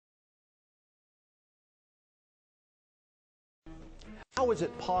How is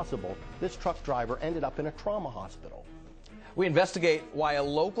it possible this truck driver ended up in a trauma hospital? We investigate why a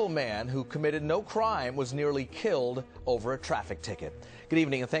local man who committed no crime was nearly killed over a traffic ticket. Good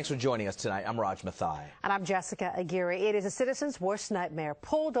evening and thanks for joining us tonight. I'm Raj Mathai. And I'm Jessica Aguirre. It is a citizen's worst nightmare.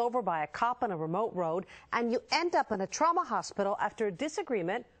 Pulled over by a cop on a remote road and you end up in a trauma hospital after a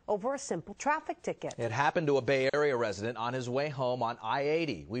disagreement over a simple traffic ticket. It happened to a Bay Area resident on his way home on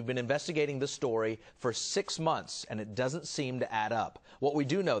I-80. We've been investigating this story for 6 months and it doesn't seem to add up. What we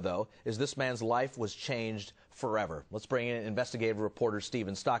do know, though, is this man's life was changed forever. Let's bring in investigative reporter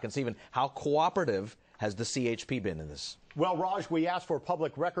Stephen Stock. And Stephen, how cooperative has the CHP been in this? Well, Raj, we asked for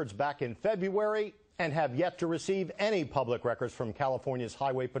public records back in February and have yet to receive any public records from California's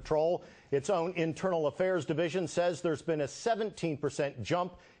Highway Patrol. Its own Internal Affairs Division says there's been a 17%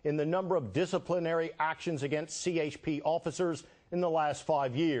 jump in the number of disciplinary actions against CHP officers in the last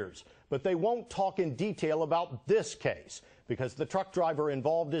 5 years. But they won't talk in detail about this case because the truck driver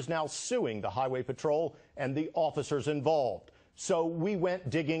involved is now suing the Highway Patrol and the officers involved. So we went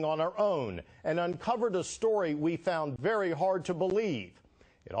digging on our own and uncovered a story we found very hard to believe.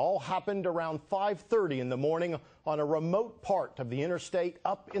 It all happened around 5:30 in the morning on a remote part of the interstate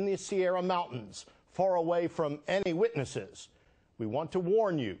up in the Sierra Mountains, far away from any witnesses. We want to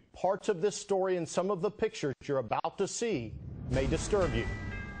warn you, parts of this story and some of the pictures you're about to see may disturb you.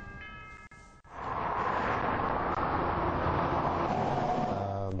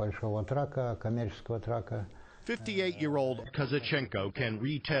 Большого трака, коммерческого трака. 58-year-old Kozachenko can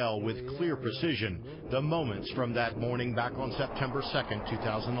retell with clear precision the moments from that morning back on September 2nd,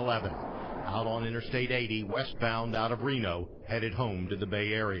 2011, out on Interstate 80, westbound out of Reno, headed home to the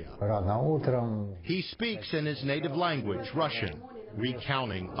Bay Area. Рано утром. He speaks in his native language, Russian,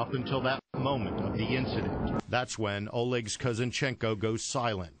 recounting up until that moment of the incident. That's when Oleg Kozachenko goes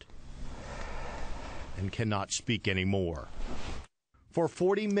silent and cannot speak anymore. For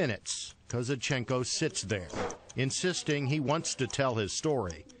 40 minutes, Kozachenko sits there, insisting he wants to tell his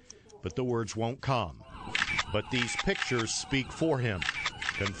story, but the words won't come. But these pictures speak for him,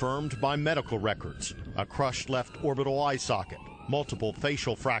 confirmed by medical records: a crushed left orbital eye socket, multiple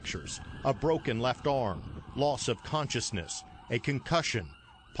facial fractures, a broken left arm, loss of consciousness, a concussion,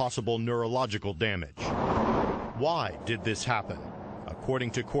 possible neurological damage. Why did this happen?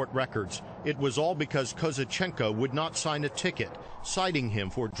 According to court records, it was all because Kozachenko would not sign a ticket, citing him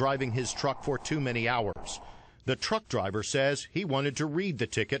for driving his truck for too many hours. The truck driver says he wanted to read the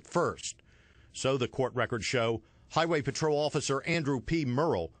ticket first. So the court records show Highway Patrol Officer Andrew P.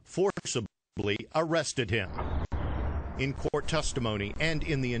 Murrell forcibly arrested him. In court testimony and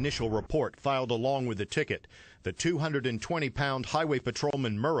in the initial report filed along with the ticket, the 220-pound Highway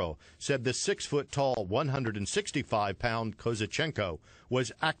Patrolman Murrow said the 6-foot-tall, 165-pound Kozachenko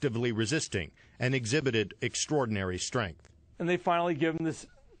was actively resisting and exhibited extraordinary strength. And they finally give him this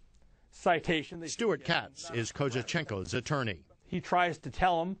citation. Stuart Katz is Kozachenko's attorney. He tries to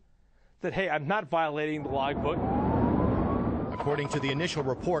tell him that, hey, I'm not violating the logbook. According to the initial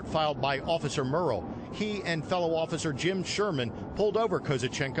report filed by Officer Murrell, he and fellow officer Jim Sherman pulled over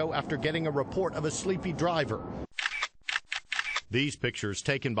Kozachenko after getting a report of a sleepy driver. These pictures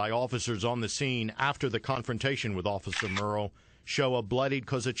taken by officers on the scene after the confrontation with Officer Murrell show a bloodied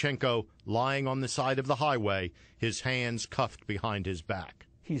Kozachenko lying on the side of the highway, his hands cuffed behind his back.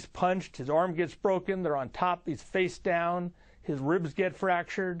 He's punched, his arm gets broken, they're on top, he's face down, his ribs get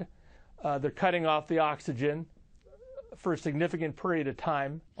fractured, they're cutting off the oxygen for a significant period of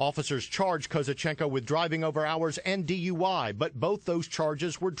time. Officers charged Kozachenko with driving over hours and DUI, but both those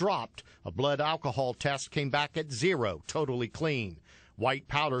charges were dropped. A blood alcohol test came back at 0, totally clean. White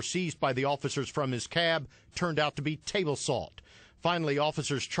powder seized by the officers from his cab turned out to be table salt. Finally,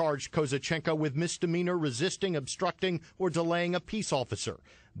 officers charged Kozachenko with misdemeanor resisting, obstructing, or delaying a peace officer.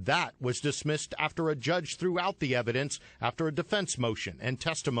 That was dismissed after a judge threw out the evidence after a defense motion and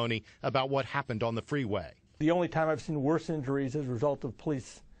testimony about what happened on the freeway. The only time I've seen worse injuries as a result of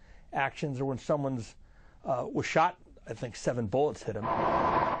police actions are when someone's was shot. I think 7 bullets hit him.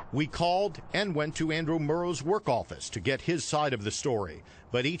 We called and went to Andrew Murrow's work office to get his side of the story,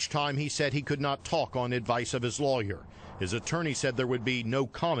 but each time he said he could not talk on advice of his lawyer. His attorney said there would be no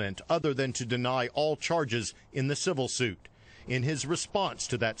comment other than to deny all charges in the civil suit. In his response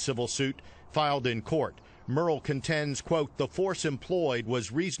to that civil suit filed in court, Murrell contends, quote, the force employed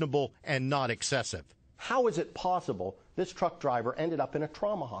was reasonable and not excessive. How is it possible this truck driver ended up in a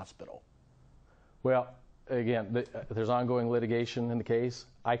trauma hospital? Well, again, there's ongoing litigation in the case.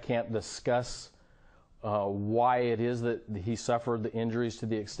 I can't discuss why it is that he suffered the injuries to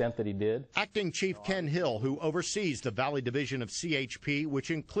the extent that he did. Acting Chief Ken Hill, who oversees the Valley Division of CHP,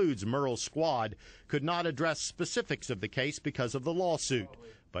 which includes Murrell's squad, could not address specifics of the case because of the lawsuit.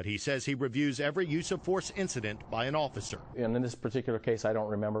 But he says he reviews every use of force incident by an officer. And in this particular case, I don't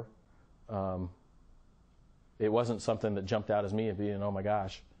remember. It wasn't something that jumped out as me and being, oh my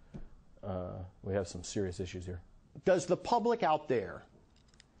gosh, we have some serious issues here. Does the public out there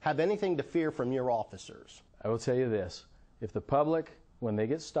have anything to fear from your officers? I will tell you this. If the public, when they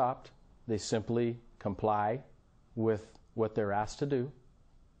get stopped, they simply comply with what they're asked to do,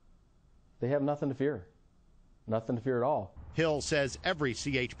 they have nothing to fear. Nothing to fear at all. Hill says every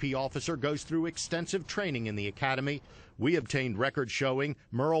CHP officer goes through extensive training in the academy. We obtained records showing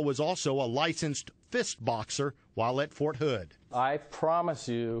Murrell was also a licensed fist boxer while at Fort Hood. I promise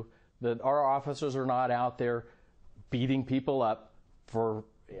you that our officers are not out there beating people up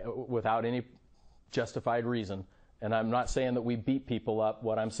without any justified reason. And I'm not saying that we beat people up.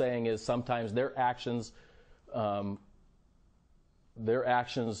 What I'm saying is sometimes their actions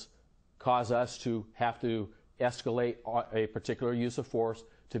cause us to have to escalate a particular use of force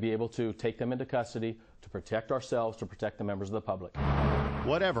to be able to take them into custody, to protect ourselves, to protect the members of the public.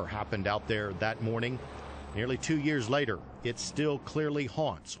 Whatever happened out there that morning, nearly 2 years later, it still clearly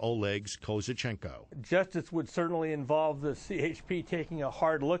haunts Oleg Kozichenko. Justice would certainly involve the CHP taking a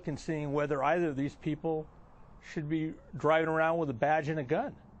hard look and seeing whether either of these people should be driving around with a badge and a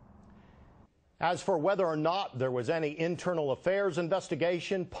gun. As for whether or not there was any internal affairs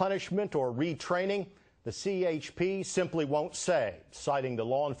investigation, punishment, or retraining, the CHP simply won't say, citing the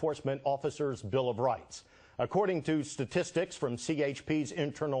Law Enforcement Officers' Bill of Rights. According to statistics from CHP's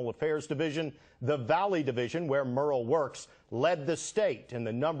Internal Affairs Division, the Valley Division, where Murrell works, led the state in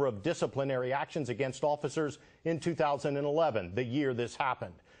the number of disciplinary actions against officers in 2011, the year this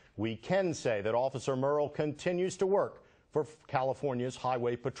happened. We can say that Officer Murrell continues to work for California's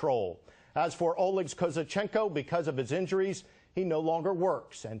Highway Patrol. As for Oleg Kozichenko, because of his injuries, he no longer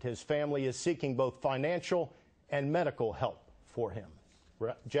works, and his family is seeking both financial and medical help for him.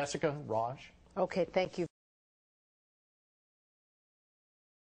 Jessica, Raj. Okay, thank you.